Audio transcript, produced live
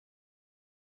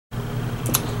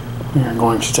We're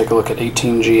going to take a look at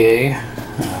 18GA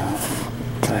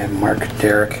by Mark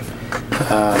Derrick.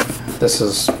 This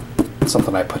is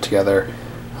something I put together.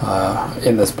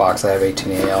 In this box I have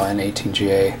 18AL and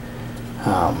 18GA.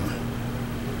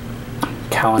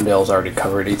 Callendale's already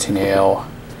covered 18AL.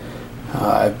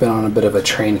 I've been on a bit of a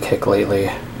train kick lately,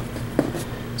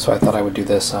 so I thought I would do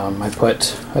this. I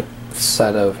put a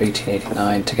set of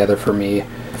 1889 together for me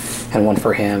and one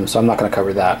for him, so I'm not going to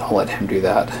cover that. I'll let him do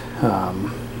that.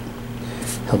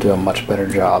 He'll do a much better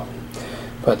job.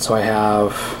 But so I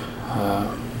have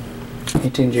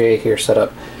 18GA here set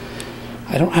up.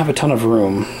 I don't have a ton of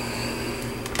room.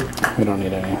 We don't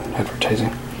need any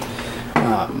advertising.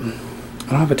 I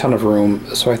don't have a ton of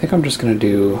room, so I think I'm just going to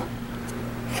do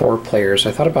 4 players.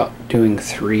 I thought about doing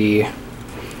 3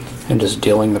 and just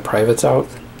dealing the privates out,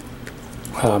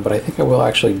 but I think I will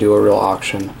actually do a real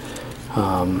auction.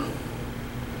 I'm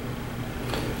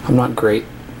not great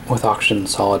with auction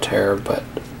solitaire, but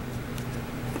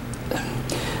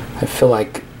I feel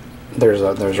like there's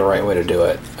a right way to do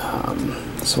it.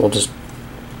 So we'll just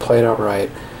play it out right.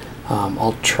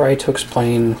 I'll try to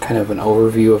explain kind of an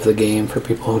overview of the game for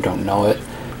people who don't know it.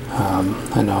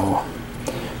 I know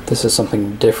this is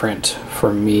something different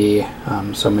for me,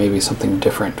 so maybe something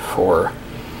different for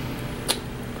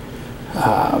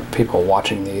people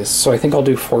watching these. So I think I'll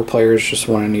do 4 players, just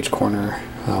 1 in each corner.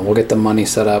 We'll get the money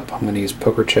set up. I'm going to use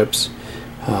poker chips,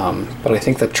 but I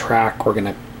think the track we're going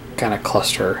to kind of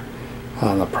cluster.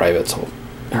 The privates,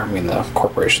 the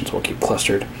corporations will keep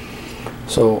clustered.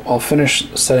 So I'll finish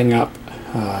setting up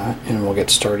and we'll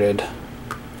get started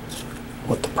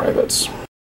with the privates.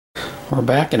 We're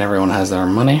back and everyone has their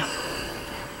money.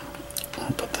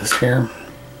 I'll put this here.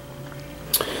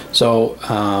 So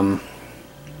I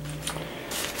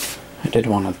did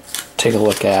want to take a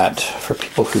look at, for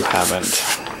people who haven't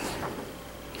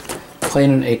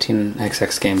played an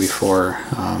 18xx game before,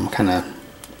 kind of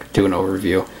do an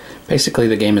overview. Basically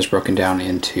the game is broken down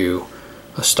into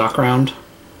a stock round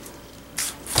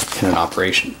and an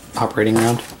operating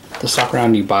round. The stock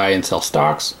round, you buy and sell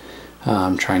stocks,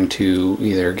 trying to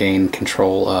either gain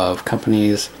control of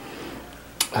companies,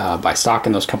 buy stock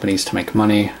in those companies to make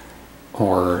money,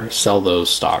 or sell those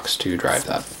stocks to drive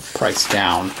that price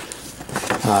down.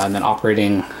 And then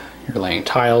operating, you're laying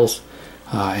tiles,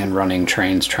 and running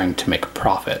trains trying to make a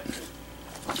profit.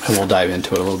 And we'll dive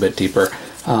into it a little bit deeper.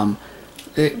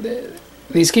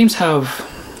 These games have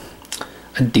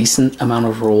a decent amount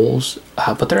of rules,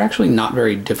 but they're actually not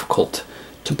very difficult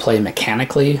to play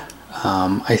mechanically.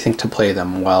 I think to play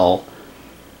them well,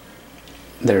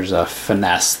 there's a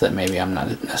finesse that maybe I'm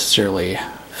not necessarily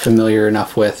familiar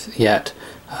enough with yet.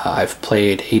 I've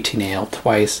played 18AL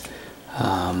twice.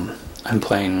 I've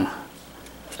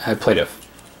played it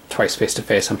twice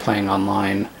face-to-face. I'm playing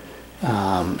online.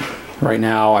 Right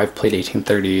now I've played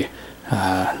 1830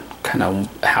 kind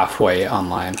of halfway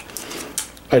online.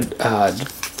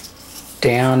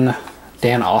 Dan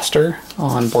Oster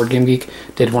on Board Game Geek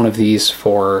did one of these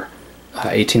for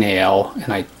 18AL,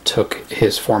 and I took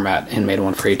his format and made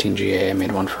one for 18GA. I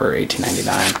made one for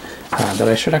 1899 that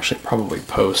I should actually probably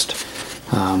post,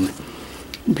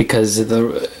 because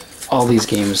all these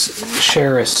games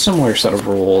share a similar set of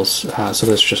rules, so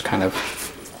this just kind of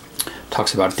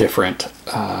talks about different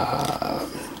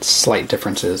slight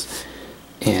differences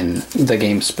in the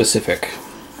game-specific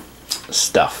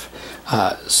stuff.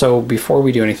 So before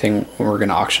we do anything, we're going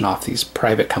to auction off these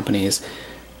private companies.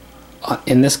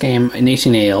 In this game, in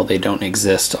 18AL, they don't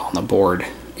exist on the board.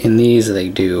 In these, they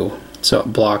do. So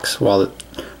it blocks, while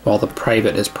the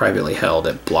private is privately held,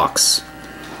 it blocks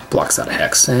that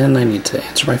hex. And I need to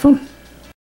answer my phone.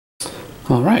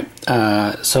 All right.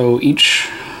 So each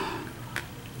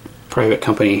private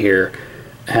company here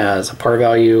has a par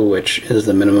value, which is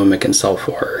the minimum it can sell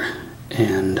for,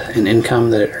 and an income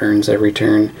that it earns every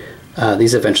turn.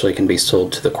 These eventually can be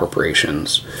sold to the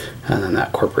corporations, and then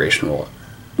that corporation will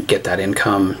get that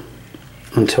income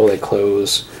until they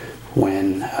close,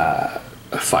 when a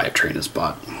 5 train is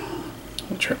bought.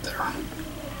 It's right there.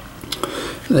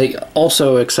 They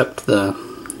also, except the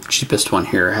cheapest one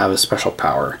here, have a special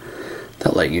power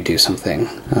that let you do something,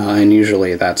 and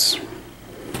usually that's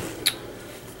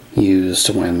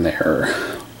used when they're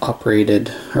operated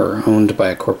or owned by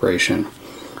a corporation.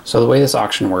 So the way this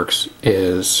auction works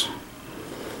is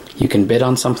you can bid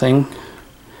on something,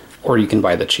 or you can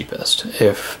buy the cheapest.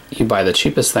 If you buy the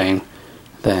cheapest thing,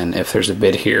 then if there's a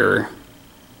bid here,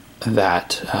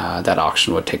 that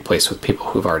auction would take place with people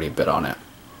who've already bid on it.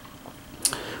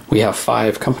 We have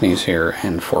 5 companies here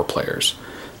and 4 players.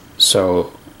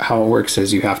 So how it works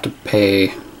is you have to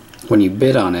pay, when you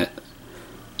bid on it,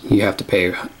 you have to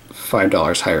pay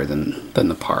 $5 higher than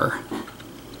the par.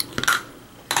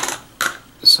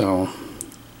 So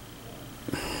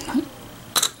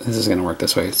this is going to work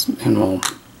this way, and we'll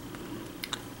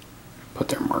put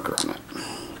their marker on it.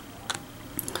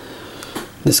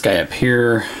 This guy up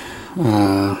here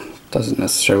doesn't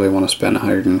necessarily want to spend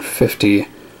 150,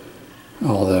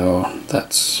 although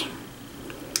that's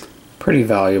pretty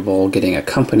valuable, getting a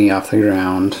company off the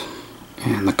ground,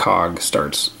 and the cog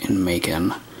starts in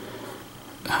Macon.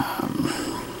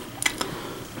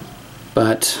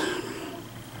 But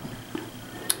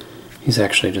he's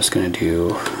actually just going to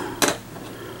do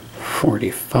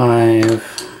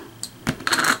 45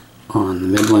 on the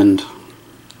Midland.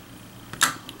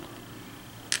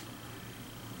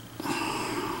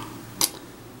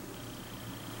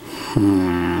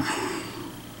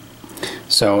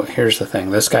 So here's the thing,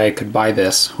 this guy could buy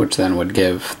this, which then would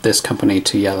give this company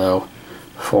to yellow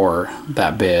for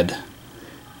that bid,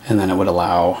 and then it would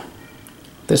allow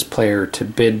this player to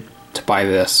bid to buy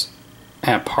this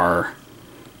at par,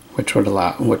 which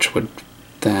would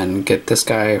then get this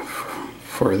guy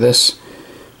for this,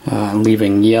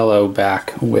 leaving yellow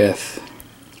back with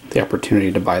the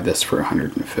opportunity to buy this for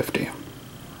 150.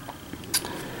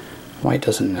 White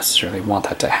doesn't necessarily want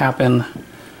that to happen,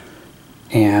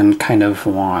 and kind of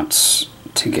wants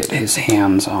to get his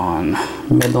hands on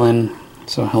Midland,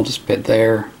 so he'll just bid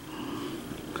there.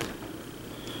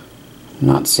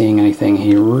 Not seeing anything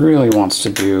he really wants to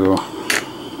do.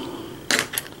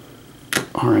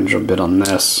 Orange will bid on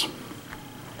this.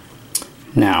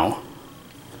 Now,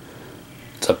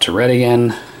 it's up to red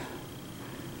again.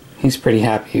 He's pretty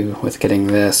happy with getting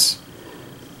this.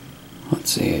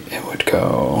 Let's see, it would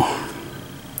go...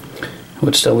 It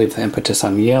would still leave the impetus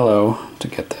on yellow to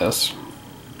get this.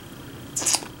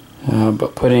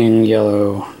 But putting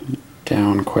yellow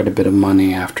down quite a bit of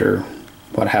money after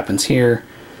what happens here,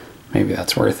 maybe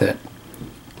that's worth it.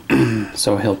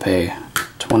 So he'll pay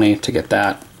 20 to get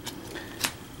that.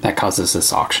 That causes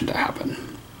this auction to happen.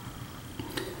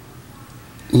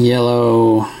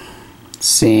 Yellow,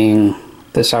 seeing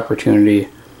this opportunity,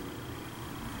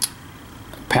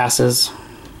 passes,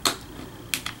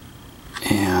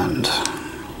 and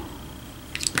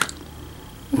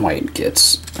white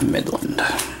gets a Midland.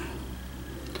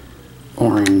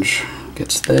 Orange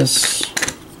gets this.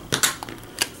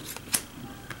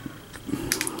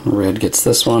 Red gets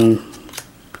this one.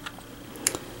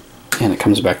 And it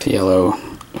comes back to yellow,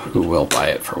 who will buy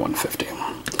it for 150.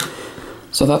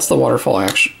 So that's the waterfall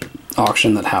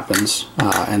auction that happens,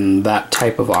 and that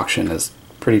type of auction is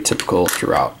pretty typical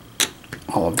throughout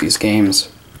all of these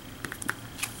games.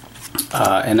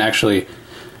 And actually,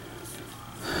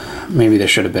 maybe there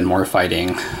should have been more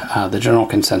fighting. The general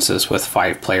consensus with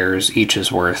 5 players, each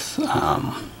is worth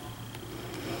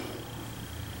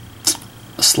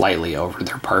slightly over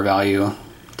their par value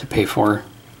to pay for.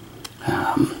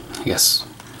 I guess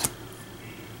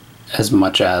as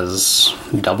much as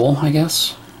double, I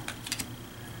guess.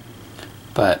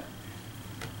 But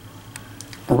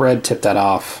red tipped that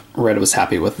off. Red was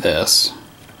happy with this.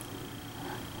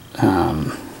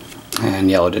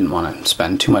 And yellow didn't want to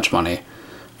spend too much money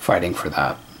fighting for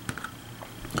that.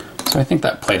 So I think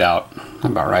that played out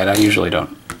about right. I usually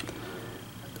don't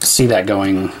see that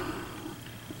going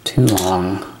too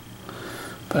long,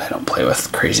 but I don't play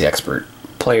with crazy expert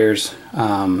players.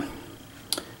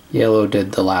 Yellow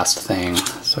did the last thing,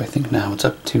 so I think now it's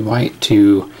up to white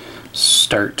to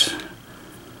start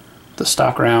the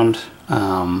stock round.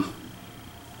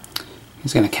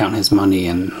 He's going to count his money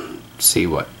and see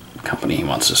what company he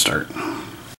wants to start.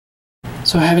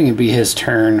 So having it be his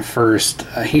turn first,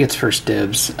 he gets first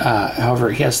dibs.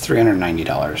 However, he has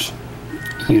 $390.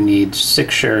 You need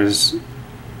 6 shares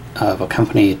of a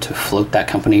company to float that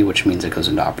company, which means it goes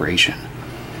into operation.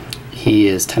 He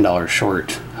is $10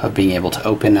 short of being able to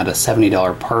open at a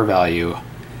 $70 par value.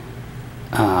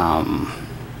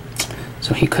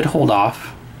 So he could hold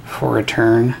off for a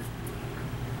turn,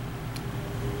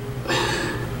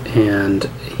 and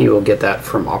he will get that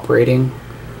from operating,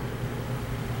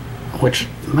 which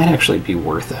might actually be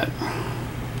worth it.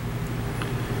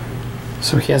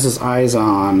 So he has his eyes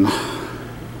on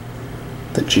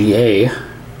the GA,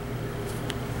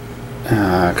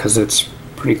 because it's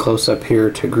pretty close up here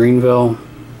to Greenville,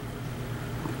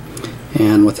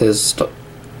 and with his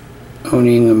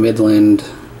owning a Midland,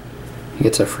 he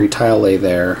gets a free tile lay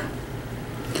there,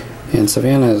 and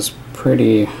Savannah is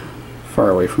pretty far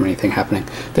away from anything happening.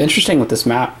 The interesting thing with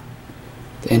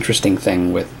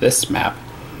this map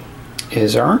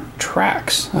is there aren't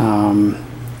tracks. In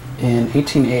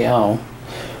 18AL,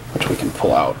 which we can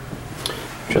pull out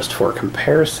just for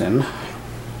comparison,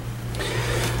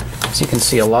 as you can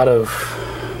see, a lot of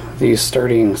these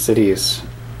starting cities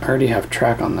already have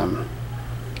track on them,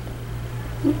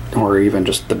 or even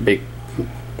just the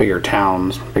bigger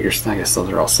towns, I guess those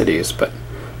are all cities, but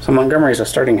so Montgomery's a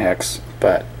starting hex,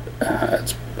 but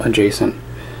it's adjacent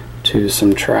to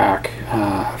some track,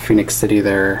 Phoenix City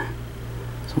there.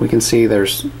 So we can see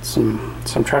there's some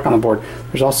track on the board.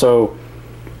 There's also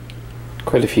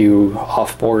quite a few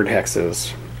off-board hexes,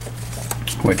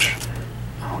 which,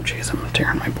 oh jeez, I'm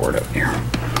tearing my board up here,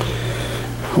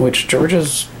 which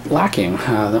Georgia's lacking.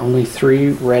 The only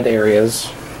 3 red areas,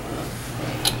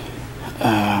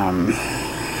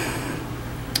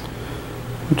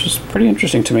 which is pretty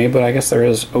interesting to me, but I guess there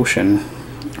is ocean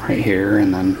right here,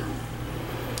 and then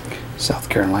South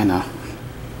Carolina.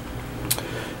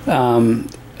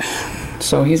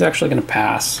 So he's actually going to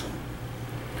pass.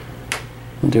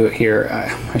 We'll do it here.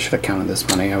 I should have counted this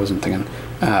money. I wasn't thinking.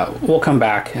 We'll come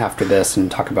back after this and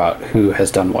talk about who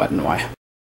has done what and why.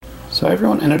 So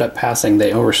everyone ended up passing.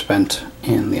 They overspent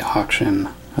in the auction.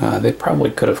 They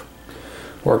probably could have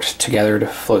worked together to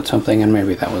float something, and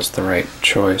maybe that was the right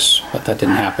choice, but that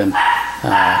didn't happen.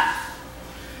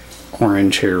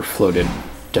 Orange here floated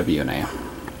WNA.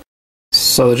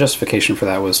 So the justification for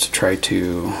that was to try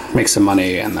to make some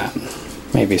money and then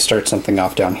maybe start something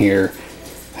off down here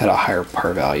at a higher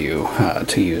par value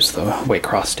to use the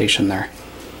Waycross station there.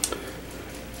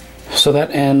 So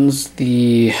that ends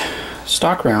the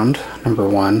stock round, number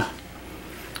 1.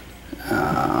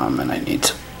 And I need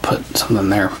to put something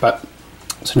there. But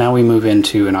so now we move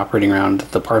into an operating round.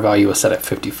 The par value was set at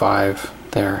 55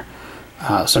 there.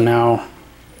 So now,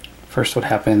 first what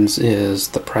happens is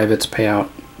the privates pay out.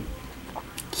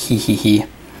 Hee hee hee.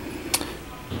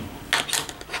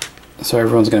 So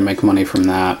everyone's going to make money from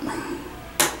that.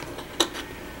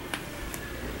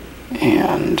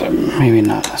 And maybe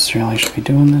not necessarily should be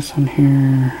doing this on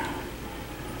here.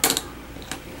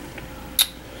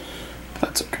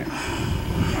 That's okay.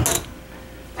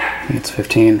 I think it's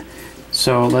 15.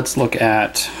 So let's look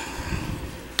at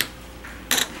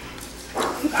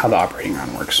how the operating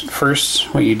round works.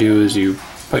 First, what you do is you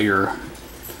put your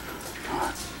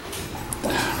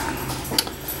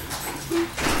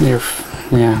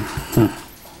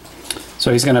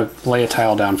So he's going to lay a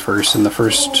tile down first, and the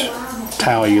first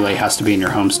tile you lay has to be in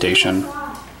your home station.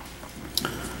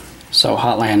 So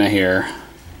Hotlanta here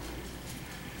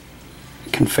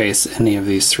can face any of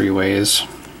these 3 ways,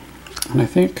 and I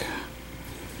think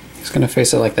he's going to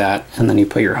face it like that, and then you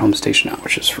put your home station out,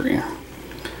 which is free.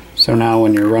 So now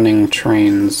when you're running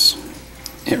trains,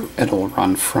 it'll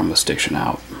run from the station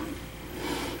out.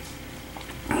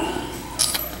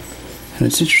 And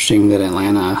it's interesting that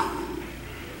Atlanta,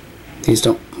 these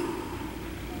don't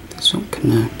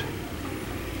connect.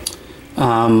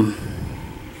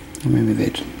 Maybe they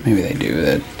do.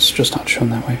 It's just not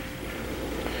shown that way.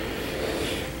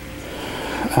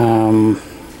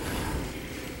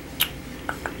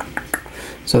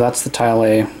 So that's the tile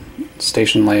lay,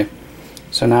 station lay.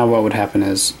 So now what would happen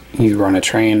is you run a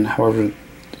train. However,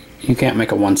 you can't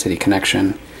make a one city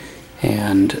connection,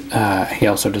 and he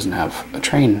also doesn't have a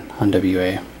train on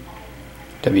WNA.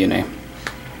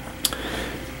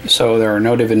 So there are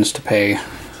no dividends to pay.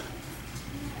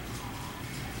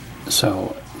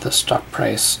 So the stock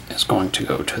price is going to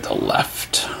go to the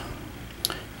left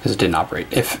because it didn't operate.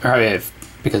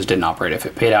 Because it didn't operate. If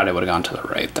it paid out, it would have gone to the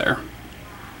right there.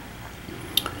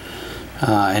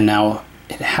 And now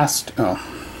it has to. Oh,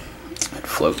 it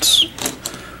floats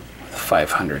with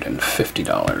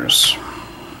 $550.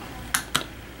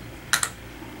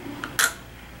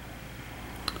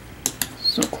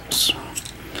 So close.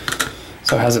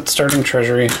 So it has its starting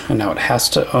treasury, and now it has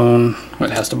to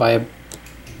buy a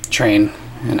train,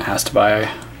 and it has to buy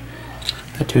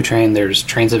a 2 train. There's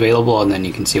trains available, and then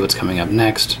you can see what's coming up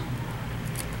next.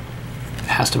 It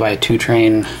has to buy a 2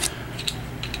 train.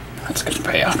 That's going to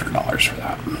pay $100 for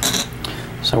that.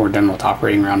 So we're done with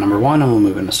operating round number 1, and we'll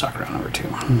move into stock round number 2.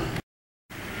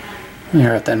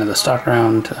 Here at the end of the stock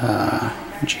round,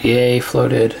 GA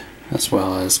floated, as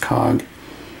well as COG.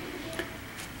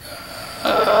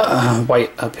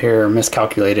 White up here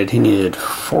miscalculated. He needed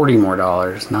 $40 more,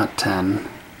 not 10,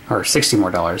 or $60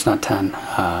 more, not 10.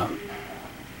 Oh,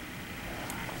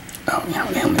 yeah,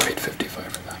 he only paid 55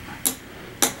 for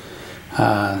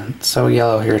that. So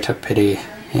yellow here took pity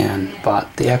and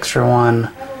bought the extra one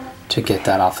to get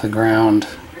that off the ground.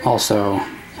 Also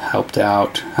helped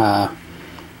out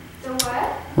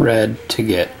red to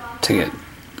get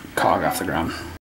COG off the ground.